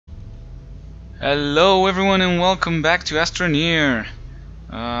Hello everyone and welcome back to Astroneer.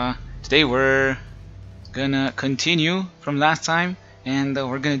 Today we're gonna continue from last time and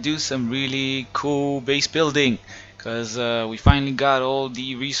we're gonna do some really cool base building because we finally got all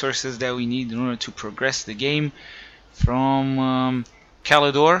the resources that we need in order to progress the game from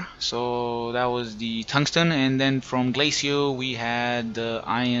Calidor. So that was the tungsten, and then from Glacio we had the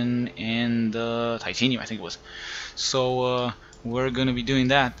iron and the titanium, I think it was. So we're gonna be doing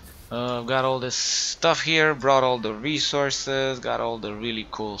that. I've got all this stuff here, brought all the resources, got all the really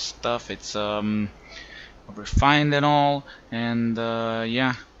cool stuff. It's refined and all, and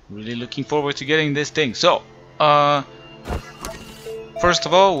yeah, really looking forward to getting this thing. So first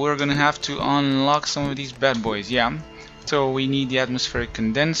of all, we're gonna have to unlock some of these bad boys. Yeah, so we need the atmospheric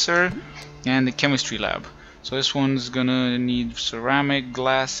condenser and the chemistry lab. So this one's gonna need ceramic,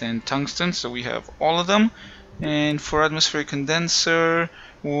 glass, and tungsten, so we have all of them. And for atmospheric condenser,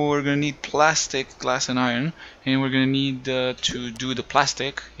 we're gonna need plastic, glass, and iron, and we're gonna need to do the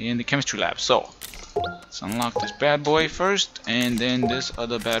plastic in the chemistry lab. So let's unlock this bad boy first, and then this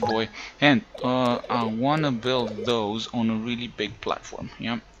other bad boy. And I wanna build those on a really big platform.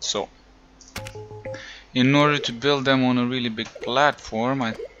 Yeah. So in order to build them on a really big platform,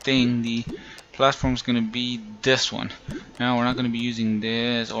 I think the platform is gonna be this one. Now we're not gonna be using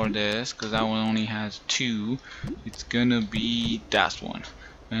this or this because that one only has two. It's gonna be that one.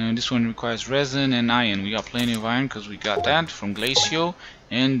 And this one requires resin and iron. We got plenty of iron because we got that from Glacio,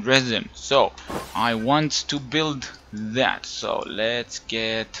 and resin. So I want to build that. So let's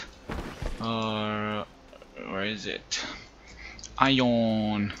get where is it?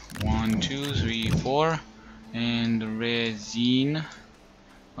 Iron 1, 2, 3, 4, and resin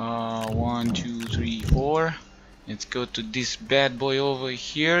 1, 2, 3, 4. Let's go to this bad boy over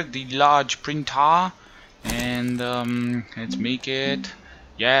here, the large printer, and let's make it.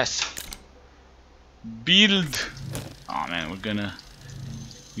 Yes, build. Oh man, we're gonna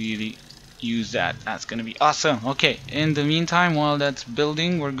really use that. That's gonna be awesome. Okay, in the meantime, while that's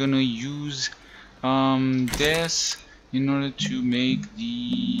building, we're gonna use this in order to make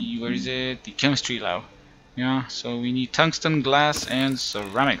the, where is it, the chemistry lab. Yeah, so we need tungsten, glass, and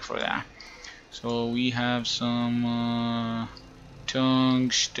ceramic for that. So we have some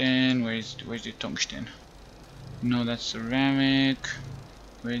tungsten. Where's the tungsten? No, that's ceramic.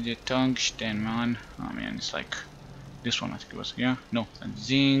 Where's the tungsten, man? Oh man, it's like this one, I think it was. Yeah, no, that's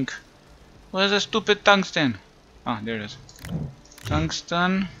zinc. Where's the stupid tungsten? Ah, there it is.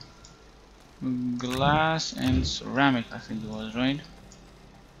 Tungsten, glass, and ceramic, I think it was, right?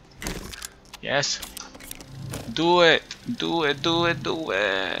 Yes. Do it, do it, do it, do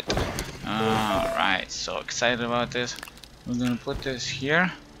it. Alright, so excited about this. We're gonna put this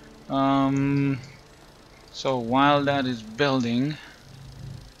here. So while that is building,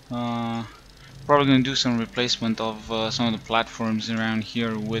 probably gonna do some replacement of some of the platforms around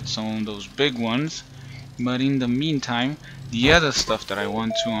here with some of those big ones. But in the meantime, the other stuff that I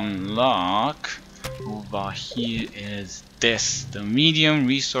want to unlock over here is this, the medium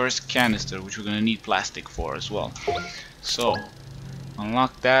resource canister, which we're gonna need plastic for as well. So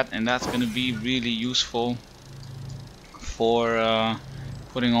unlock that, and that's gonna be really useful for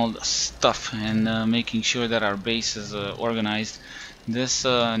putting all the stuff and making sure that our base is organized. This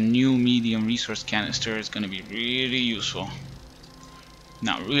new medium resource canister is gonna be really useful.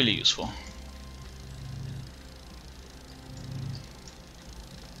 Not really useful.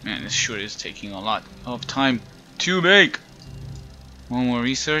 Man, this sure is taking a lot of time to make. One more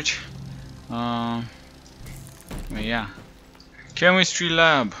research. But yeah, chemistry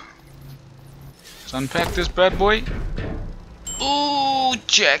lab. Let's unpack this bad boy. Ooh,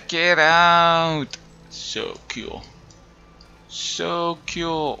 check it out! So cool, so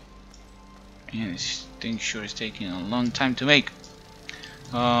cool. Man, this thing sure is taking a long time to make.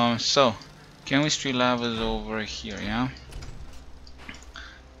 So chemistry lab is over here. Yeah,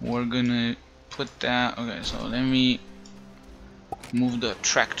 we're gonna put that. Okay, so let me move the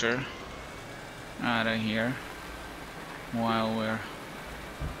tractor out of here while we're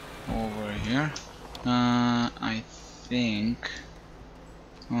over here. I think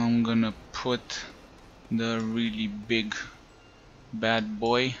I'm gonna put the really big bad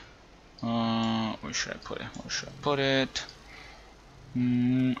boy. Where should I put it? Where should I put it?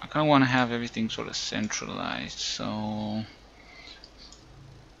 I kind of want to have everything sort of centralized, so I'm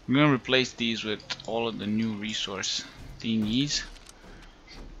gonna replace these with all of the new resource thingies.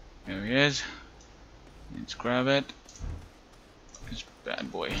 There he is. Let's grab it. This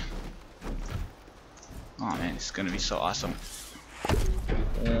bad boy. Oh man, it's gonna be so awesome.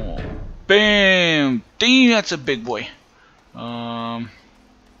 Oh, bam! Dang, that's a big boy.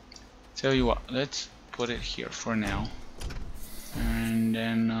 Tell you what, let's put it here for now, and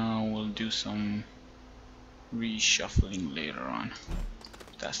then we'll do some reshuffling later on,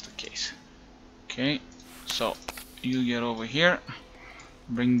 if that's the case. Okay, so you get over here,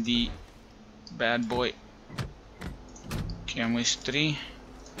 bring the bad boy chemistry.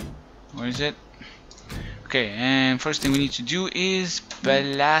 Where is it? Okay, and first thing we need to do is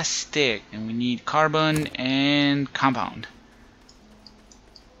plastic, and we need carbon and compound.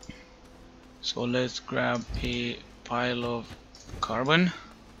 So let's grab a pile of carbon.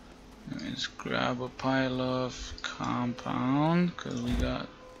 Let's grab a pile of compound, because it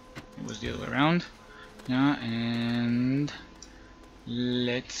was the other way around. Yeah, and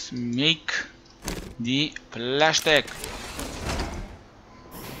let's make the plastic.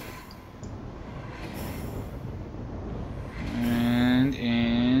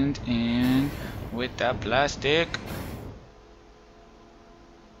 And with that plastic,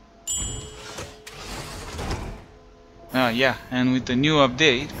 yeah, and with the new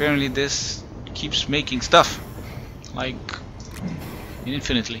update, apparently this keeps making stuff like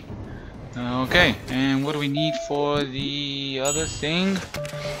infinitely. Okay, and what do we need for the other thing?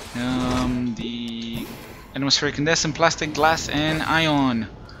 The atmospheric condenser, plastic, glass, and ion.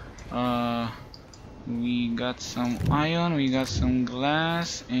 We got some ion, we got some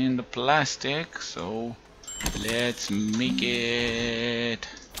glass, and the plastic, so let's make it.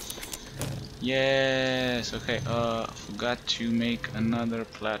 Yes, okay, forgot to make another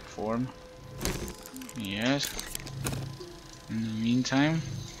platform. Yes. In the meantime,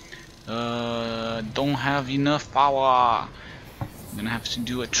 don't have enough power. I'm gonna have to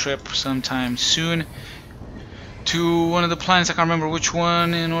do a trip sometime soon to one of the planets, I can't remember which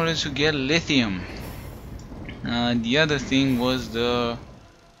one, in order to get lithium. The other thing was the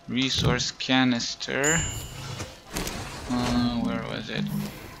resource canister. Where was it?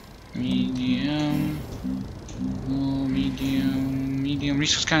 Medium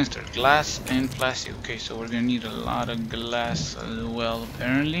resource canister, glass and plastic. Okay, so we're gonna need a lot of glass as well,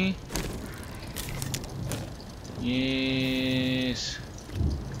 apparently. Yes,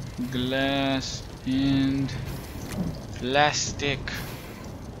 glass and plastic.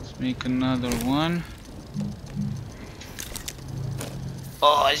 Let's make another one.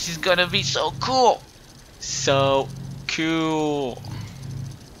 Oh, this is gonna be so cool! So cool!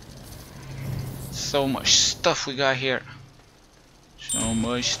 So much stuff we got here. So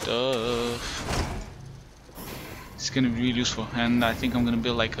much stuff. It's gonna be really useful, and I think I'm gonna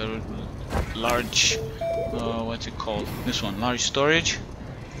build like a large, what's it called? This one, large storage.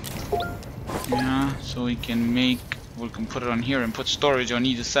 Yeah, so we can put it on here and put storage on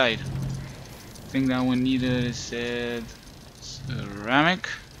either side. I think that one needed said ceramic,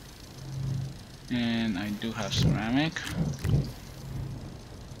 and I do have ceramic.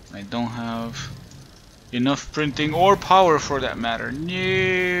 I don't have enough printing or power for that matter.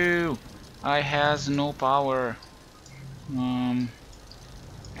 No, I has no power. And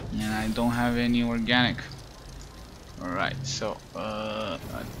I don't have any organic. Alright, so I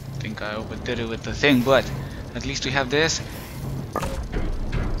think I overdid it with the thing, but at least we have this.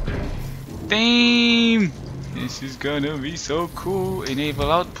 Damn! This is gonna be so cool.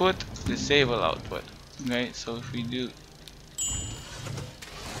 Enable output, disable output. Okay, so if we do,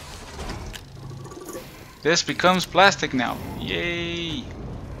 this becomes plastic now. Yay!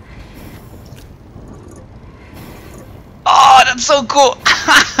 Oh, that's so cool!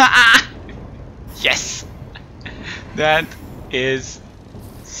 Yes! That is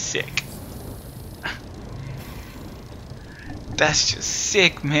sick. That's just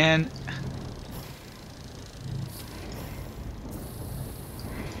sick, man.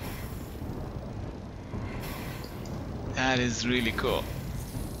 That is really cool.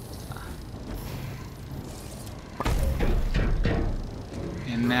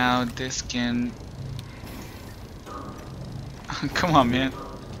 And now this can... Come on, man.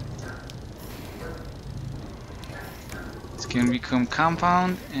 This can become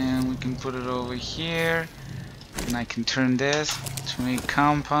compound, and we can put it over here. And I can turn this to make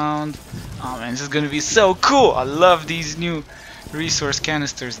compound. Oh man, this is gonna be so cool! I love these new resource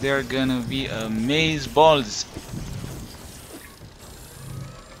canisters. They're gonna be amazeballs.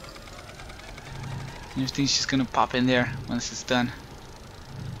 Everything's just gonna pop in there once it's done.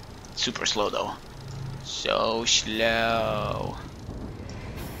 Super slow though. So slow.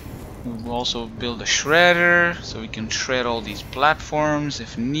 We'll also build a shredder so we can shred all these platforms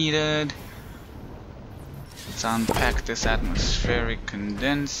if needed. Let's unpack this atmospheric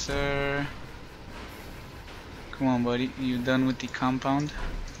condenser. Come on, buddy, you done with the compound?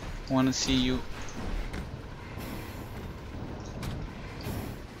 Wanna see you.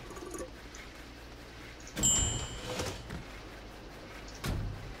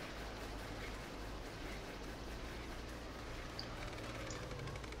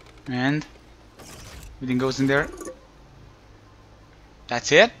 And everything goes in there.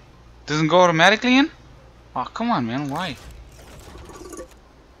 That's it? Doesn't go automatically in? Oh, come on, man. Why?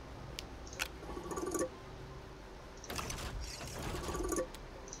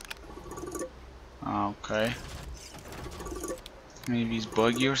 Okay. Maybe it's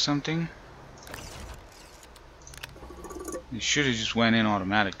buggy or something. It should have just went in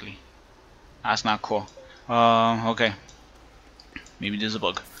automatically. That's not cool. Okay. Maybe there's a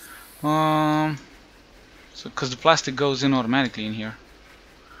bug. So because the plastic goes in automatically in here.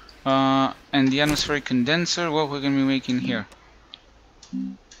 And the atmospheric condenser, what we're gonna be making here?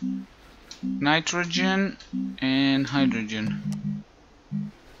 Nitrogen and hydrogen.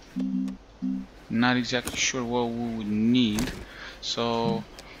 Not exactly sure what we would need. So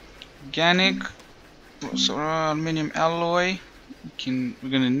organic, so aluminum alloy. We're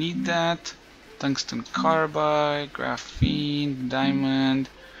gonna need that. Tungsten carbide, graphene, diamond.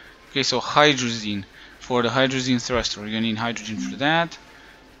 Okay, so hydrazine for the hydrazine thruster. We're gonna need hydrogen for that.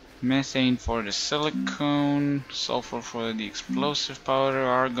 Methane for the silicone, sulfur for the explosive powder,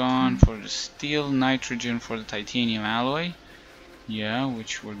 argon for the steel, nitrogen for the titanium alloy. Yeah,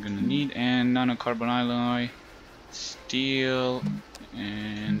 which we're gonna need, and nanocarbon alloy, steel,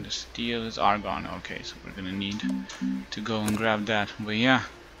 and the steel is argon. Okay, so we're gonna need to go and grab that. But yeah,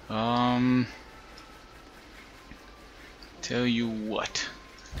 tell you what,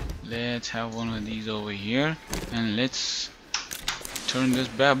 let's have one of these over here, and let's turn this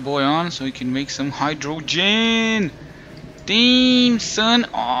bad boy on so we can make some hydrogen. Damn, son.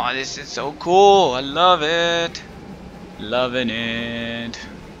 Oh, this is so cool. I love it. Loving it.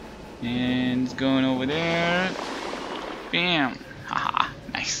 And it's going over there. Bam. Haha,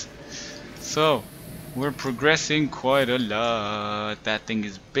 nice. So we're progressing quite a lot. That thing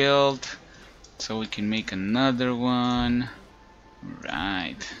is built, so we can make another one.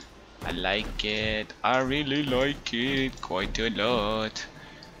 Right. I like it. I really like it quite a lot.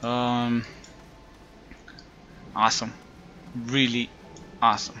 Awesome. Really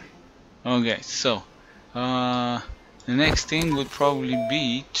awesome. Okay, so the next thing would probably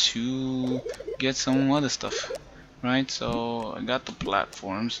be to get some other stuff, right? So I got the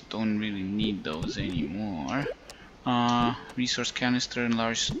platforms, don't really need those anymore. Resource canister and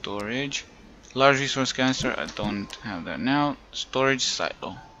large storage. Large resource canister, I don't have that now. Storage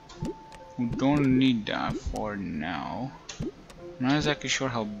silo, we don't need that for now. I'm not exactly sure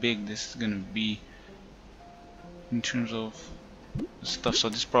how big this is gonna be in terms of stuff, so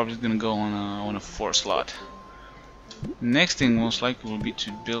this probably is gonna go on a 4 slot. Next thing most likely will be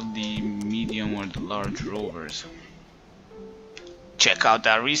to build the medium or the large rovers. Check out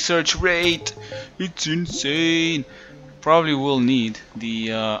that research rate, it's insane. Probably will need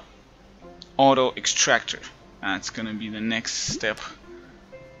the auto extractor. That's gonna be the next step.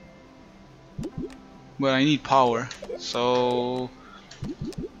 But I need power, so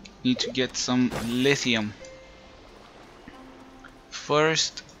need to get some lithium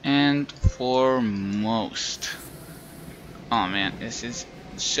first and foremost. Oh man, this is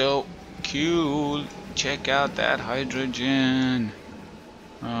so cool. Check out that hydrogen.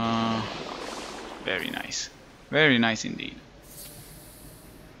 Very nice. Very nice indeed.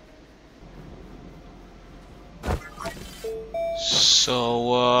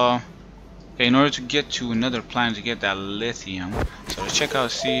 So okay, in order to get to another planet to get that lithium, so let's check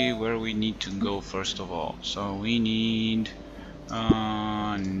out, see where we need to go first of all. So we need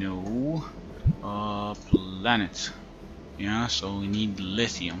planets. Yeah, so we need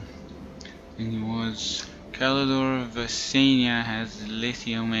lithium. And it was Calidor Vesania has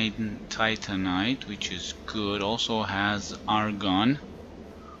lithium and titanite, which is good. Also has argon.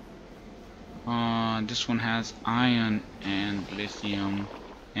 This one has iron and lithium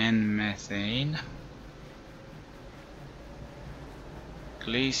and methane.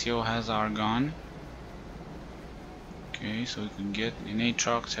 Glacio has argon. Okay, so we can get, and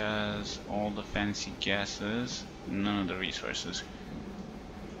Atrox has all the fancy gases, none of the resources.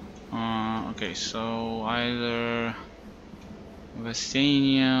 Okay, so either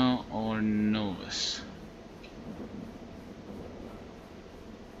Vesania or Novus.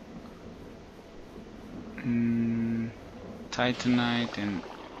 Titanite and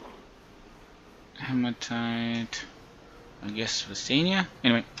hematite, I guess Vesania.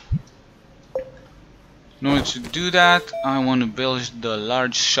 Anyway, in order to do that, I want to build the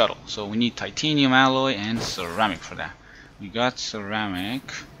large shuttle. So we need titanium alloy and ceramic for that. We got ceramic,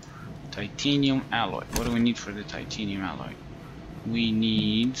 titanium alloy. What do we need for the titanium alloy? We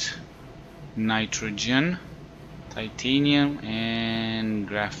need nitrogen, titanium, and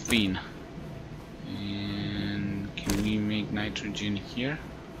graphene. And can we make nitrogen here?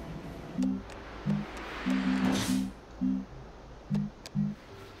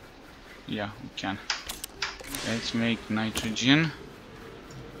 Yeah, we can. Let's make nitrogen.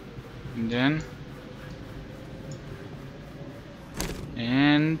 And then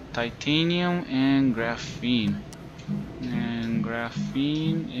titanium and graphene. And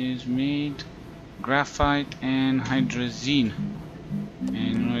graphene is made graphite and hydrazine. And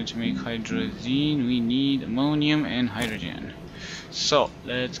in order to make hydrazine, we need ammonium and hydrogen. So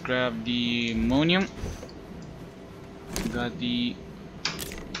let's grab the ammonium. Got the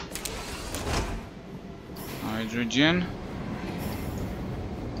hydrogen.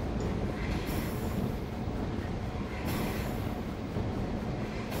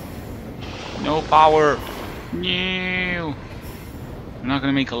 No power. No. I'm not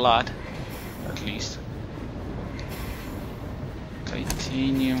gonna make a lot, at least.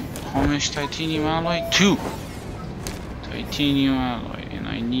 Titanium. How much titanium alloy? 2 titanium alloy, and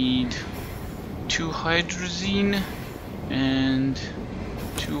I need 2 hydrazine and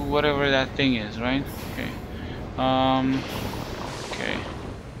 2 whatever that thing is, right? Okay. Okay.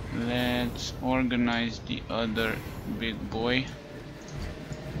 Let's organize the other big boy.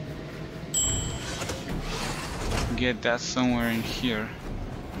 Get that somewhere in here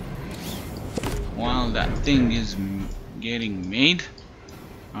while that thing is getting made.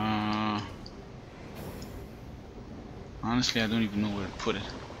 Honestly, I don't even know where to put it.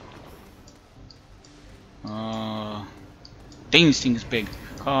 Dang, this thing is big.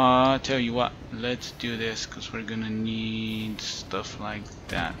 Tell you what, let's do this because we're gonna need stuff like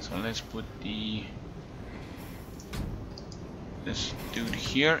that. So let's put this dude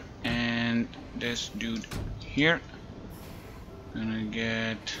here and this dude here. Gonna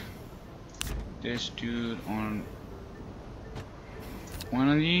get this dude on one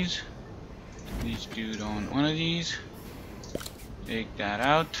of these, this dude on one of these. Take that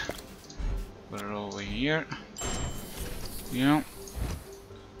out, put it over here. You know,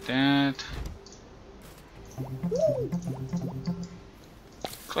 that.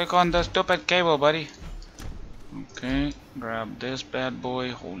 Click on the stupid cable, buddy. Okay, grab this bad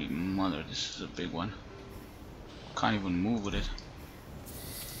boy. Holy mother, this is a big one. Can't even move with it.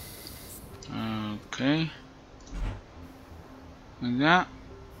 Okay, like that.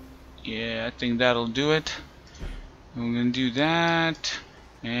 Yeah, I think that'll do it. We're gonna do that,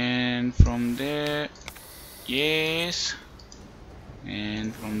 and from there, yes,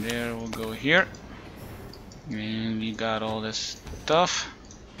 and from there we'll go here, and we got all this stuff.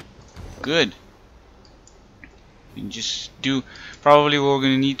 Good. We just do. Probably what we're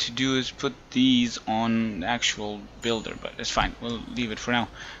gonna need to do is put these on the actual builder, but it's fine. We'll leave it for now.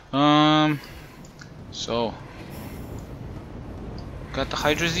 So got the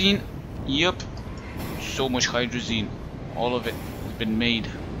hydrazine. Yep. So much hydrazine, all of it has been made.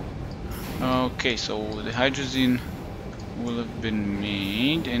 Okay, so the hydrazine will have been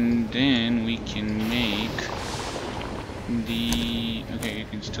made, and then we can make the. Okay, you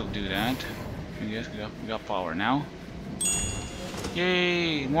can still do that. I guess we got power now.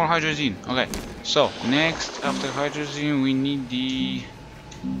 Yay! More hydrazine. Okay, so next after hydrazine we need the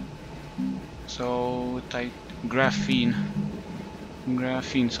graphene.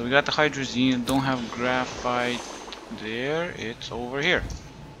 Graphene. So we got the hydrazine. Don't have graphite there. It's over here.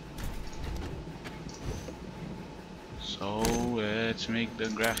 So let's make the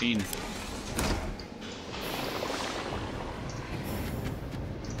graphene.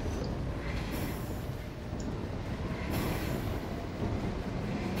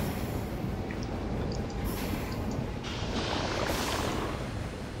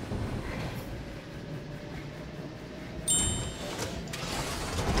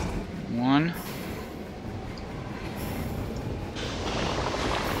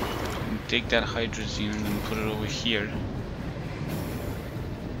 Take that hydrazine and then put it over here,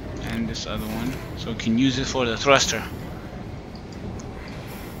 and this other one, so we can use it for the thruster.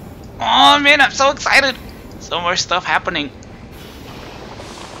 Oh man, I'm so excited! So much stuff happening.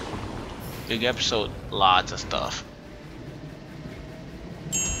 Big episode, lots of stuff.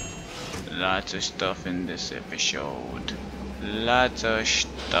 Lots of stuff in this episode. Lots of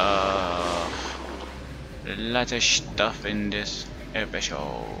stuff. Lots of stuff in this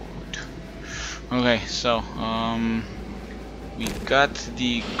episode. Okay, so we got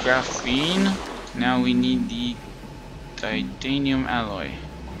the graphene. Now we need the titanium alloy.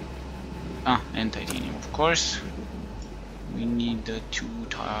 And titanium, of course. We need the 2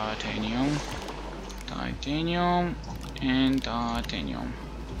 titanium, and titanium.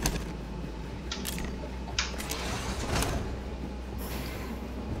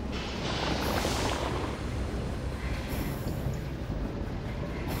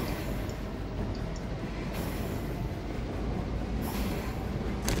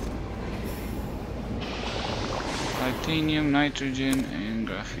 titanium, nitrogen, and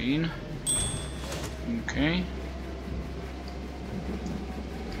graphene. Okay.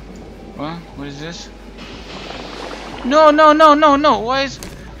 What is this? No, no, no, no, no. Why is...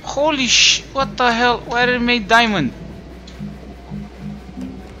 Holy sh... What the hell? Why did it make diamond?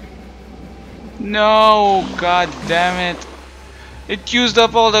 No, god damn it. It used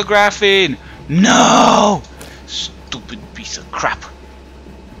up all the graphene. No! Stupid piece of crap.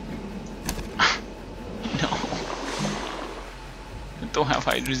 No. I don't have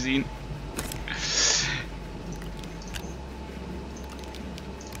hydrazine.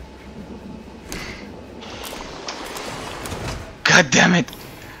 God damn it!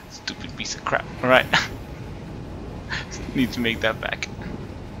 Stupid piece of crap. Alright. Need to make that back.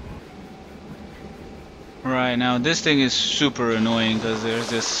 Right, now this thing is super annoying because there's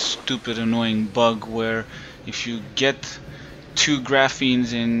this stupid annoying bug where if you get 2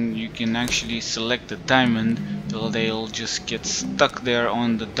 graphenes and you can actually select the diamond, they'll just get stuck there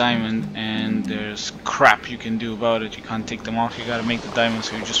on the diamond and there's crap you can do about it. You can't take them off, you gotta make the diamond,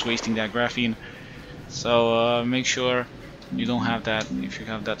 so you're just wasting that graphene. So make sure you don't have that if you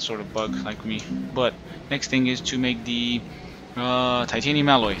have that sort of bug like me. But next thing is to make the titanium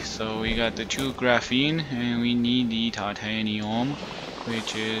alloy. So we got the 2 graphene and we need the titanium,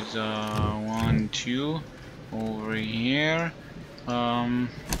 which is 1, 2 over here. Let's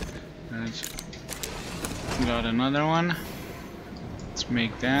got another one. Let's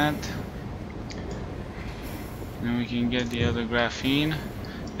make that. And we can get the other graphene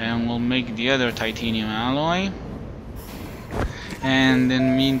and we'll make the other titanium alloy. And in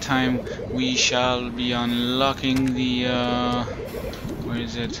the meantime we shall be unlocking the where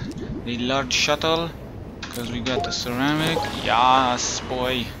is it, the large shuttle, because we got the ceramic. Yes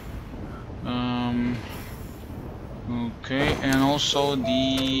boy. Okay, and also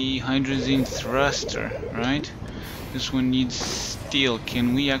the hydrazine thruster, right? This one needs steel.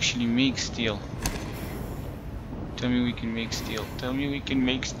 Can we actually make steel? Tell me we can make steel. Tell me we can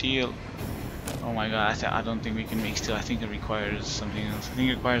make steel. Oh my god, I don't think we can make steel. I think it requires something else. I think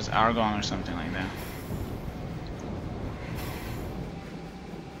it requires argon or something like that.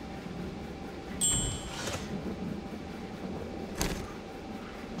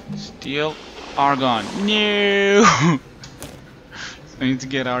 Steel, argon. No! I need to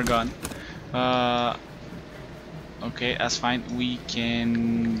get argon. Okay, that's fine. We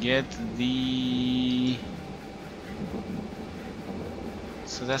can get the...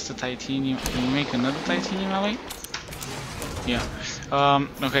 So that's the titanium. Can we make another titanium alloy? Yeah.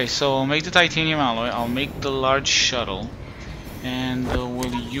 Okay, so I'll make the titanium alloy. I'll make the large shuttle, and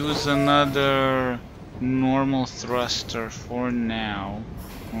we'll use another normal thruster for now.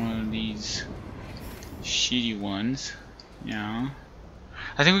 One of these shitty ones. Yeah.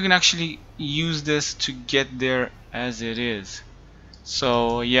 I think we can actually use this to get there as it is.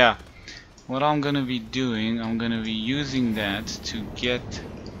 So yeah. What I'm gonna be doing, I'm gonna be using that to get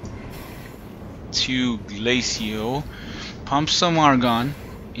to Glacio, pump some argon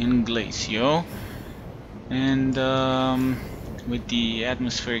in Glacio, and with the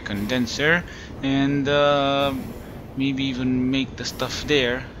atmospheric condenser, and maybe even make the stuff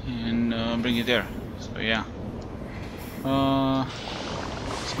there and bring it there. So yeah.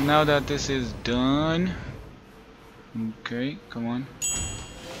 So now that this is done, okay, come on.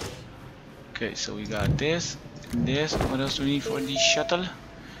 Okay, so we got this, this. What else do we need for the shuttle?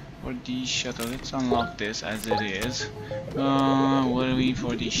 For the shuttle, let's unlock this as it is. What do we need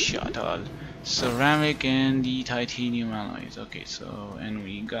for the shuttle? Ceramic and the titanium alloys. Okay, so and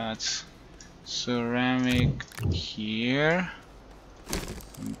we got ceramic here.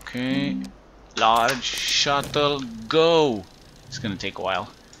 Okay, large shuttle, go! It's gonna take a while,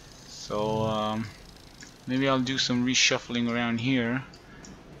 so maybe I'll do some reshuffling around here.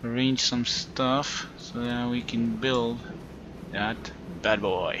 Arrange some stuff so that we can build that bad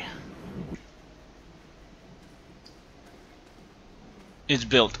boy. It's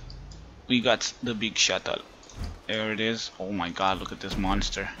built. We got the big shuttle. There it is. Oh my god, look at this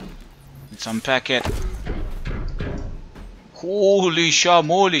monster. Let's unpack it. Holy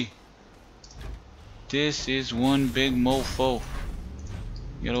shamoly! This is one big mofo.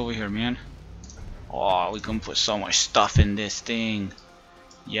 Get over here, man. Oh, we can put so much stuff in this thing.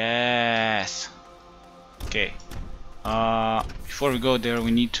 Yes. Okay. Before we go there, we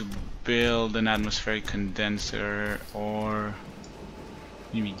need to build an atmospheric condenser, or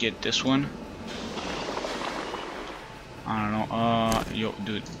maybe get this one. I don't know. Yo,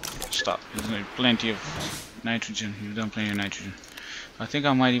 dude, stop. There's plenty of nitrogen. You've done plenty of nitrogen. I think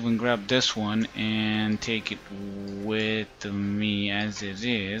I might even grab this one and take it with me as it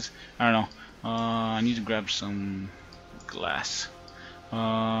is. I don't know. I need to grab some glass.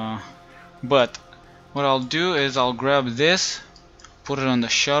 But what I'll do is I'll grab this, put it on the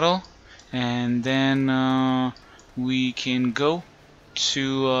shuttle, and then we can go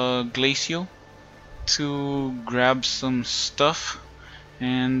to Glacio to grab some stuff,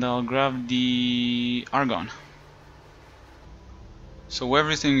 and I'll grab the argon. So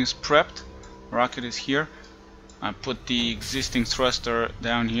everything is prepped. Rocket is here. I put the existing thruster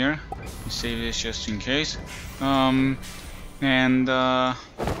down here. Save this just in case. I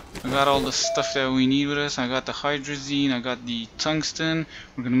got all the stuff that we need with us. I got the hydrazine, I got the tungsten.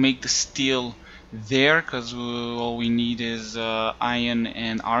 We're gonna make the steel there because all we need is iron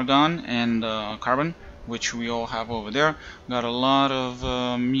and argon and carbon, which we all have over there. Got a lot of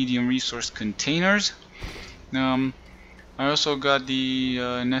medium resource containers. I also got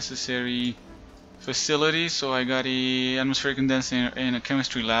the necessary facilities, so I got a atmospheric condenser and a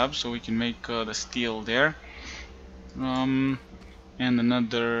chemistry lab, so we can make the steel there. And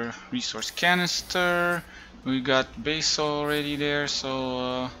another resource canister. We got base already there,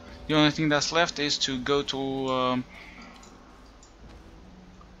 so the only thing that's left is to go to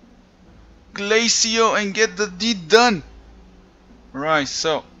Glacio and get the deed done. Right,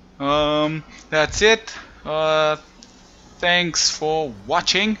 so that's it. Thanks for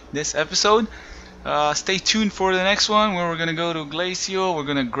watching this episode. Stay tuned for the next one where we're gonna go to Glacio. We're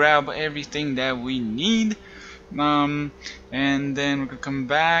gonna grab everything that we need, and then we're gonna come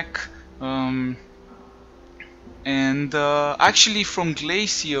back. Actually from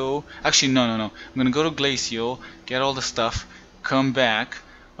Glacio, actually no, I'm gonna go to Glacio, get all the stuff, come back,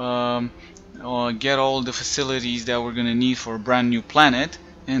 get all the facilities that we're gonna need for a brand new planet,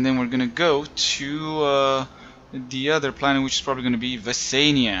 and then we're gonna go to the other planet, which is probably gonna be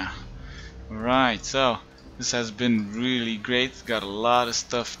Visania. Right, so this has been really great. Got a lot of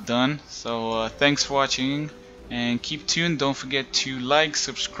stuff done. So thanks for watching and keep tuned. Don't forget to like,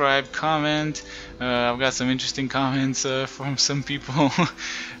 subscribe, comment. I've got some interesting comments from some people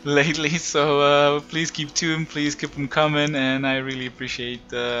lately, so please keep tuned, please keep them coming, and I really appreciate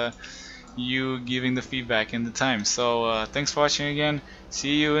you giving the feedback and the time. So thanks for watching again.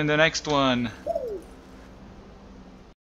 See you in the next one.